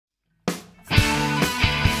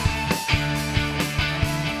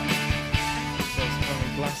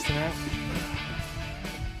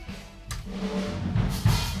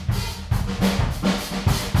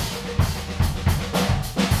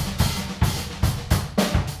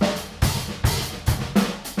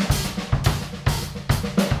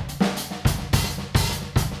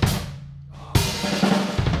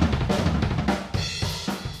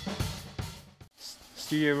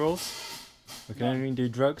studio rules. We can only do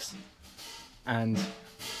drugs and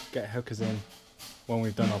get hookers in when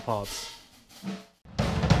we've done our parts.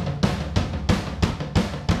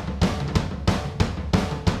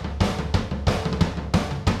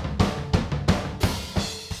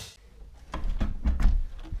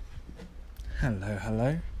 Hello,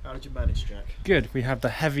 hello. How did you manage, Jack? Good, we have the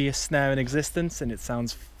heaviest snare in existence and it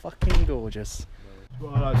sounds fucking gorgeous.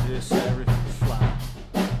 What I like to do is set everything flat.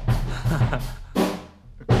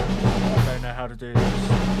 I don't know how to do this.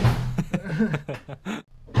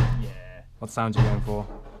 Yeah. What sound are you going for?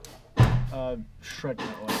 Shred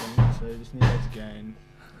metal, I think, so just need that again.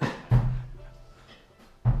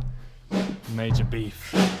 Major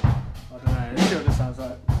beef. I don't know, let's see what this sounds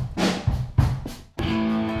like.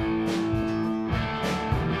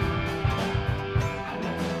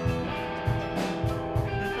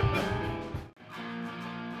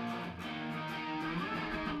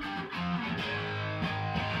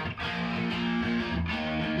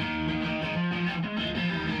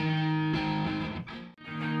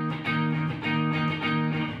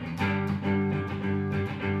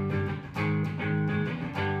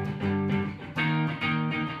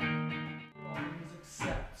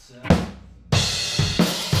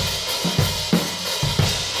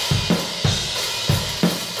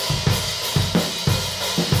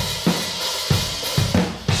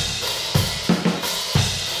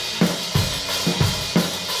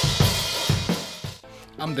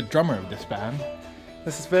 I'm the drummer of this band.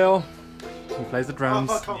 This is Phil. He plays the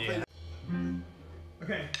drums. Yeah.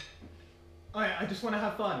 Okay. I just want to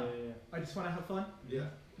have fun. Yeah. I just want to have fun. Yeah.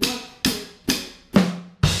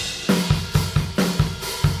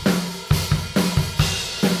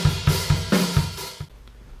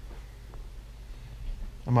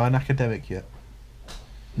 Am I an academic yet?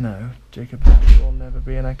 No, Jacob will never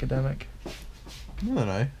be an academic.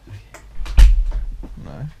 No.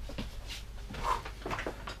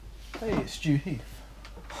 Hey, it's Stu Heath.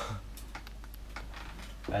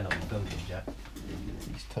 Better not be bunking, Jack.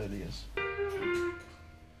 He totally is.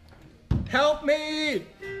 Help me!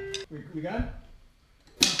 We going?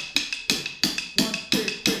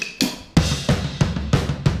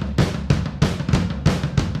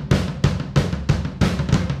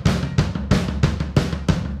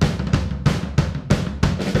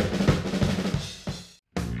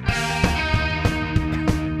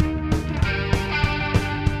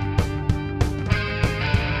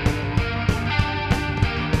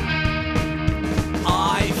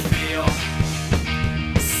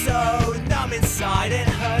 Inside it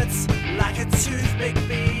hurts like a toothpick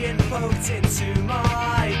being poked into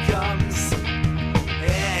my gums.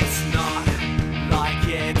 It's not like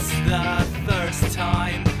it's the first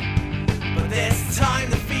time, but this time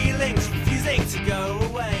the feeling's refusing to go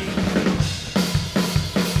away.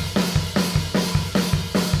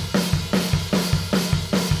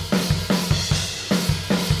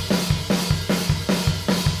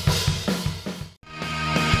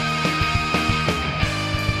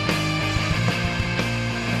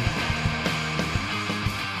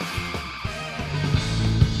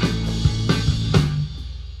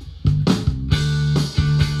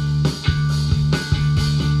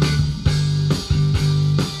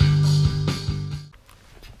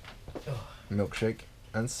 Milkshake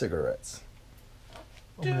and cigarettes.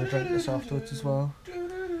 I'm gonna drink this afterwards as well.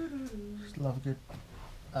 Just love a good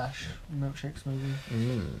ash milkshakes maybe.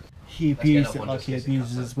 He abused it like he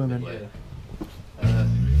abuses women.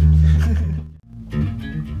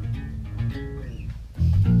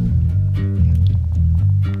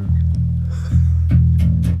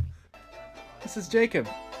 This is Jacob.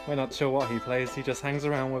 We're not sure what he plays, he just hangs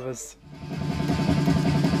around with us.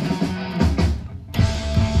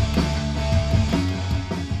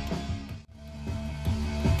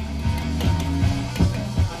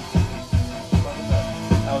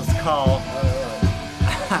 That was Carl.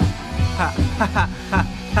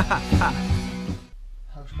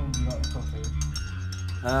 How strong do you like the coffee?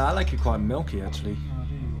 I like it quite milky actually. Oh,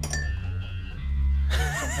 do you?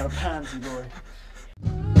 Some kind of pansy boy.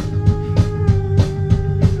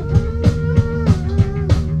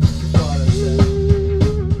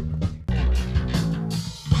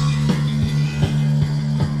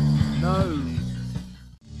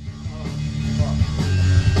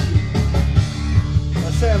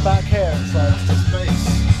 Sitting back here, it's like just space.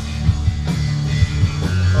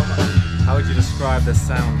 How would you describe this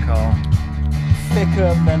sound, Carl?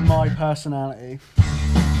 Thicker than my personality.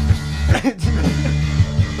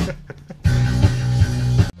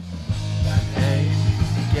 Hey,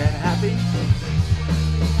 get happy.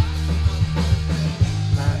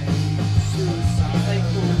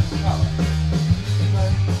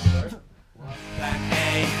 That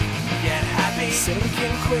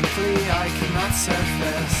sinking quickly, I cannot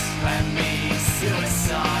surface. Plan B,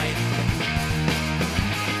 suicide.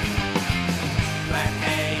 Plan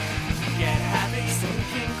A, get happy.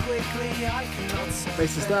 Sinking quickly, I cannot surface.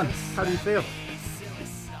 Face is done. How do you feel?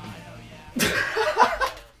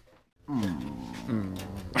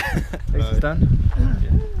 Face is done.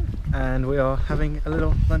 And we are having a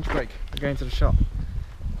little lunch break. We're going to the shop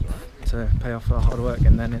to pay off our hard work,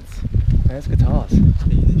 and then it's guitars.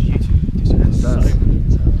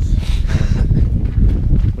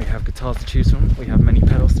 We have guitars to choose from. We have many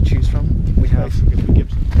pedals to choose from. We have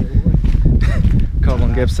Carl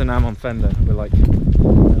on Gibson, I'm on Fender. We're like.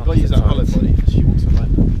 I've got to use that hollow body because she walks on my.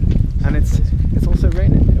 And it's also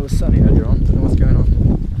raining. It was sunny earlier on. Don't know what's going on.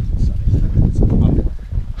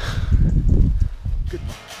 Good.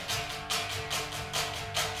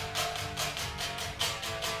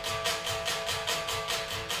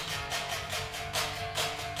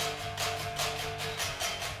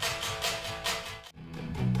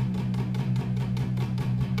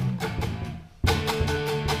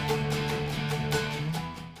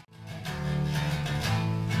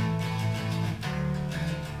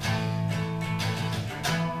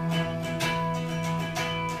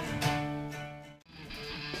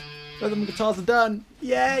 Rhythm guitars are done.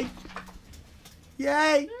 Yay!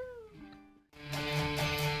 Yay!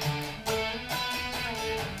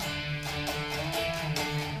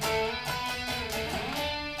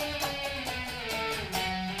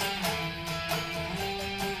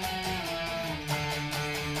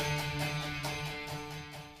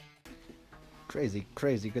 Crazy,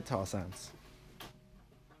 crazy guitar sounds.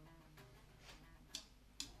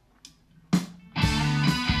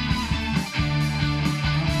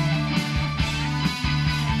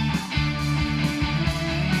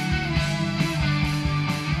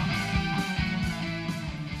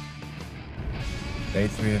 Day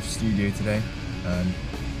 3 of studio today, and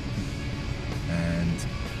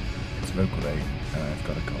it's vocal day, and I've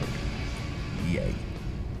got a cold. Yay.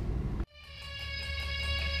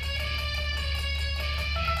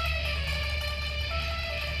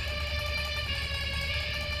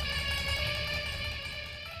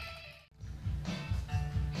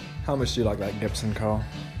 How much do you like that Gibson, Carl?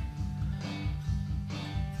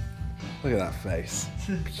 Look at that face.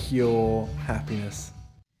 Pure happiness.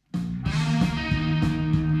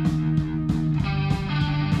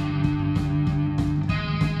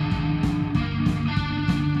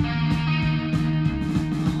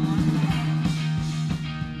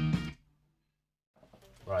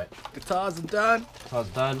 Right, Guitars are done. guitar's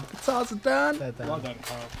done. Guitars are done. Well done,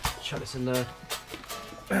 Carl. Chuck this in the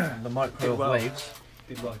microwave well. waves.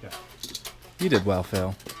 Did well, Jack. You did well,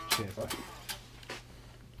 Phil. Cheers.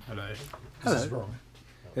 Hello. Hello. This is wrong.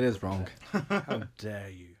 It is wrong. How dare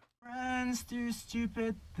you? Friends do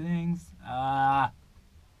stupid things.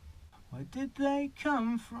 Where did they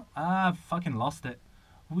come from? I fucking lost it.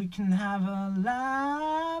 We can have a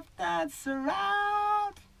laugh that's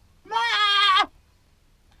around.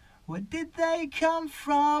 Where did they come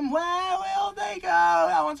from? Where will they go?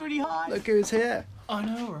 That one's really high. Look who's here. I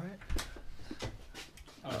know, right?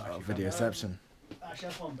 Oh, videoception. Actually,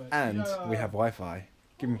 that's one bit. And we have Wi-Fi.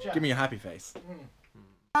 Give me a happy face.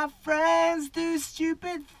 My friends do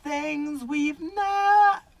stupid things we've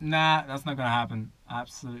never... Nah, that's not gonna happen.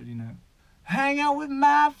 Absolutely no. Hang out with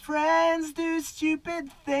my friends, do stupid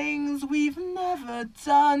things we've never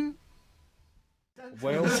done.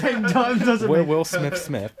 Will Same time doesn't Will, make Will Smith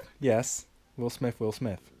Smith. Yes. Will Smith Will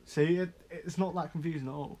Smith. See, it's not that confusing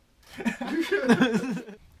at all.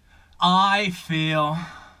 I feel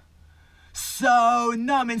so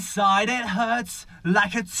numb inside, it hurts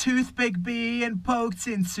like a toothpick being poked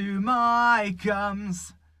into my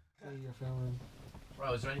gums.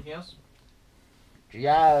 Right, is there anything else?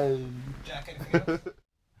 Yeah. Jack, anything else?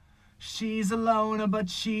 She's a loner, but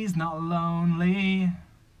she's not lonely.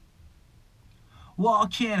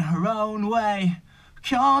 Walking her own way,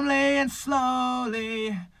 calmly and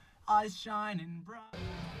slowly, eyes shining bright.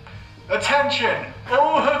 Attention,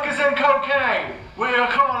 all hookers and cocaine! We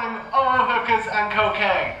are calling all hookers and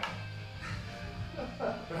cocaine.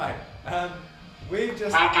 Right. We've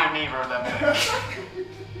just We do neither of them things.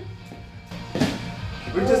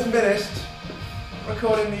 we've just finished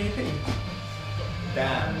recording the EP.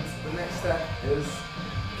 And the next step is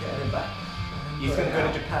getting it back. He's going to go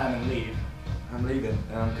to Japan and leave. I'm leaving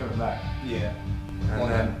and I'm coming back. Yeah. And One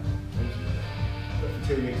then But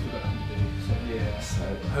for 2 weeks we've got nothing to do. So, yeah. so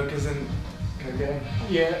hookers and cocaine.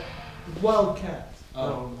 Yeah. Wildcat.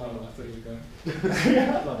 Oh, I thought you were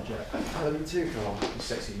going. Love Jack. I love you too, Carl. You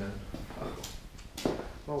sexy man.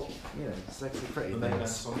 Well, you know, sexy pretty The main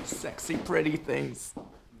things. song. Sexy pretty things.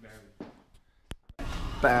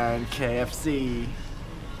 Band KFC.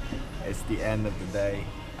 It's the end of the day,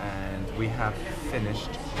 and we have finished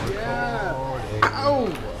recording. Ow!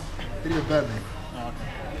 Did you burn me?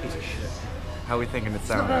 Piece of shit. How are we thinking it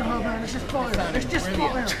sounded? Man, it's just fire. It's just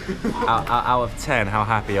fire. Out of 10, how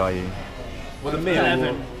happy are you? With a meal?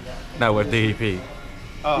 11. No, with the EP.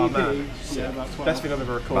 Oh man, Yeah, about 12. best thing I've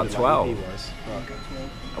ever recorded. About 12. Like, EP-wise.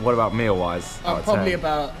 What about meal-wise? out of Probably 10?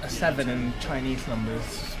 about a 7 in Chinese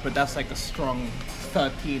numbers, but that's like a strong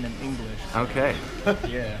 13 in English. Okay.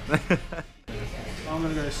 Yeah. I'm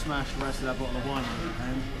gonna go smash the rest of that bottle of wine.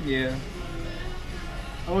 Man. Yeah.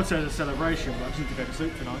 I would say it's a celebration, but I just need to go to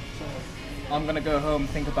sleep tonight. So I'm gonna go home,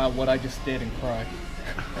 think about what I just did, and cry.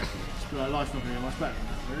 just be like, life's not gonna get much better than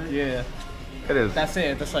that, really. Yeah. It is. That's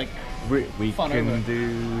it. That's like We fun can over.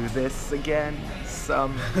 do this again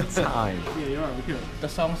sometime. Yeah, you're right. We could. the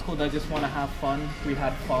song's called "I Just Want to Have Fun." We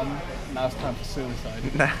had fun. Now it's time for suicide.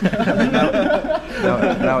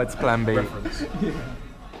 now it's Plan B.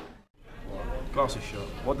 Glass is shot.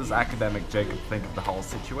 What does academic Jacob think of the whole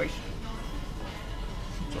situation?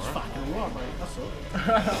 Just fucking alright, mate. That's all.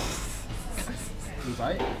 He's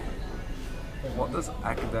right. What does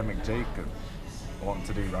academic Jacob want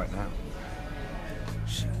to do right now?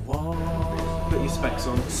 Put your specs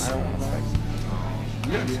on. I don't want to say.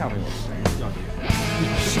 You don't tell me what to say.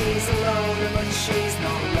 She's alone, but she's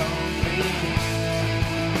not lonely.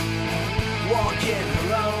 Walking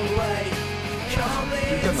her own way.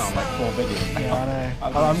 You've done that like 4 videos. Yeah, I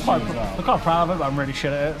know. I'm quite proud of it, but I'm really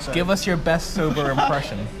shit at it. So. Give us your best sober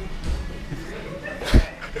impression.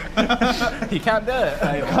 You can't do it.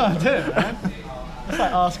 I can't do it, man. It's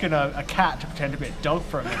like asking a cat to pretend to be a dog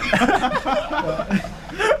for a minute.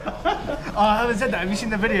 Oh, I haven't said that. Have you seen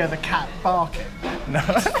the video of the cat barking? No.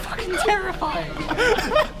 It's fucking terrifying.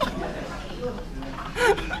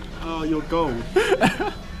 Oh, you're gold.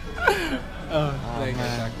 There you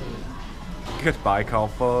go. Goodbye, Carl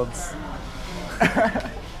Fords.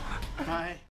 Bye.